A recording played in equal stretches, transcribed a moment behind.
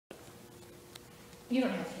You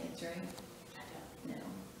don't have kids, right? I don't. No.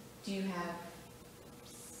 Do you have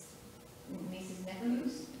nieces and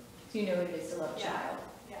nephews? So you know what it is to love a Yeah. child?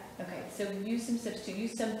 Yeah. Okay, so use some substitute,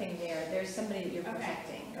 use something there. There's somebody that you're Okay.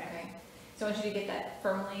 protecting, Okay. okay? So I want you to get that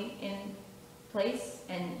firmly in place,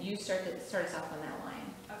 and you start us off on that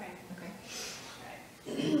line, Okay. okay?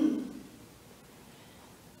 Alright.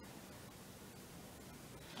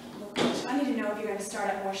 Look, Coach, I need to know if you're going to start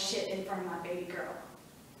up more shit in front of my baby girl.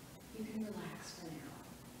 You can relax for now.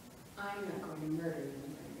 I'm not going to murder you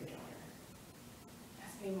in front of your daughter.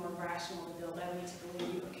 That's being more rational than Bill led me to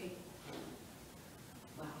believe you, okay?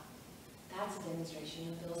 Wow. That's a demonstration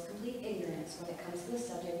of Bill's complete ignorance when it comes to the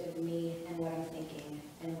subject of me and what I'm thinking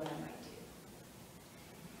and what I might do.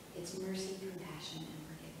 It's mercy, compassion, and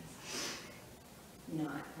forgiveness,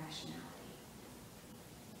 not rationality.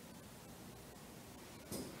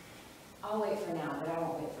 I'll wait for now, but I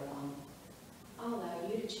won't wait for long. I'll allow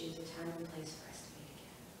you to choose a time and place for us to meet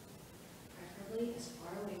again, preferably as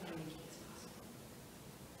far away from Nikki as possible.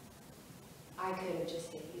 I could have just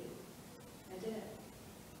hit you. I did.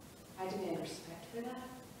 I demand respect for that.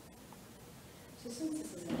 So since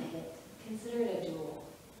this isn't a hit, consider it a duel.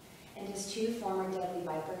 And as two former deadly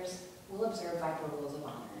vipers, we'll observe viper rules of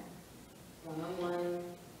honor. One-on-one,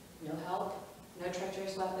 no help, no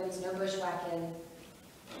treacherous weapons, no bushwhacking.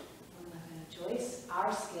 One weapon of choice,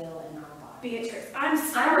 our skill and our body. Beatrice, I'm I'm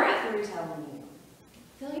sorry. not through telling you.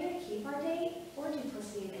 Failure to keep our date or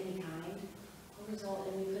duplicity of any kind will result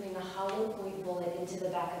in me putting a hollow point bullet into the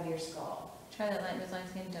back of your skull. Try that line, those lines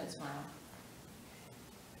again, don't smile.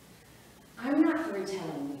 I'm not through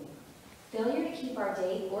telling you. Failure to keep our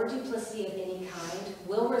date or duplicity of any kind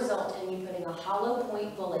will result in me putting a hollow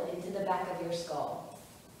point bullet into the back of your skull.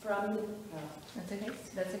 From the...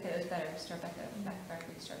 That's okay, that was better. Start back where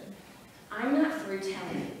you started. I'm not through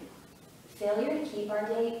telling you. Failure to keep our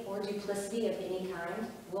date or duplicity of any kind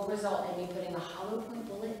will result in me putting a hollow point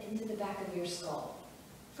bullet into the back of your skull.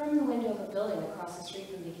 From the window of a building across the street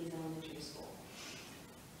from Nikki's elementary school.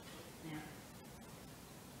 Now,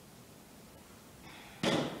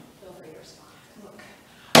 feel free to respond. Look,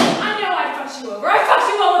 I know I fucked you over. I fucked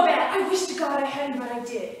you over bad. I wish to God I hadn't, but I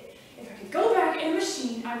did. If I could go back in a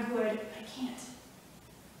machine, I would. I can't.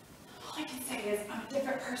 All I can say is I'm a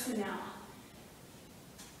different person now.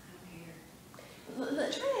 I don't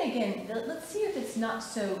care. Try that again. Let's see if it's not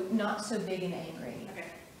so big and angry.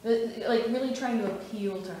 Okay. Like really trying to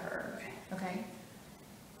appeal to her. Okay. Okay?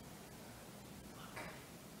 Look,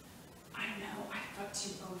 I know I fucked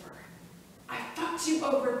you over. I fucked you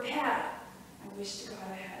over bad. I wish to God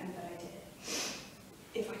I hadn't, but I did.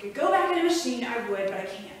 If I could go back in a machine, I would, but I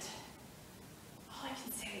can't. All I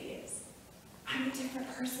can say is, I'm a different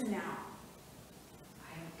person now.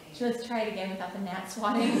 I don't care. So let's try it again without the gnat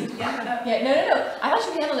swatting. Yeah. Yeah, no. I thought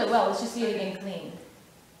you handled it well. Let's just see it again clean.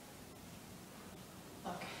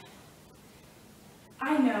 Look,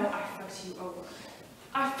 I know I fucked you over.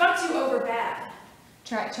 I fucked you over bad.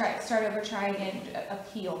 Try it. Start over, try again.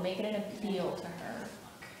 Appeal. Make it an appeal to her.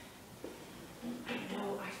 Look, I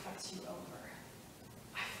know I fucked you over.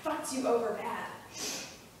 I fucked you over bad.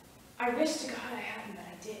 I wish to God I hadn't, but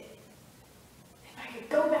I did. If I could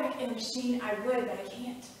go back in a machine, I would, but I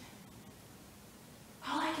can't.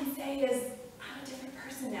 All I can say is, I'm a different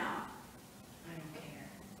person now. I don't care.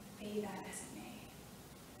 Be that as it may.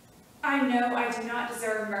 I know I do not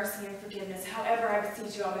deserve mercy and forgiveness. However, I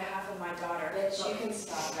beseech you on behalf of my daughter. Bitch, you can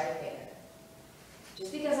stop right there.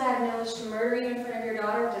 Just because I have knowledge to murder you in front of your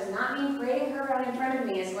daughter does not mean parading her around in front of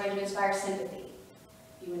me is going to inspire sympathy.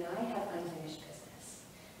 You and I have unfinished business.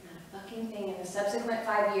 Not a fucking thing in the subsequent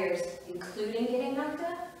 5 years, including getting knocked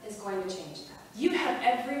up, is going to change that. You have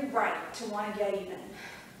every right to want to get even.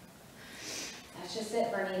 That's just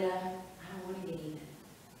it, Bernina. I don't want to get even.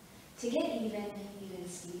 To get even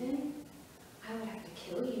Steven, I would have to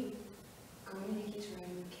kill you. Go into Nikki's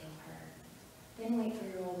room, kill her. Then wait for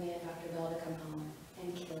your old man, Dr. Bell, to come home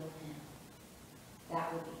and kill him.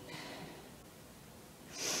 That would be even.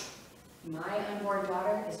 My unborn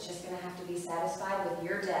daughter is just going to have to be satisfied with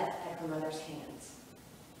your death at her mother's hands.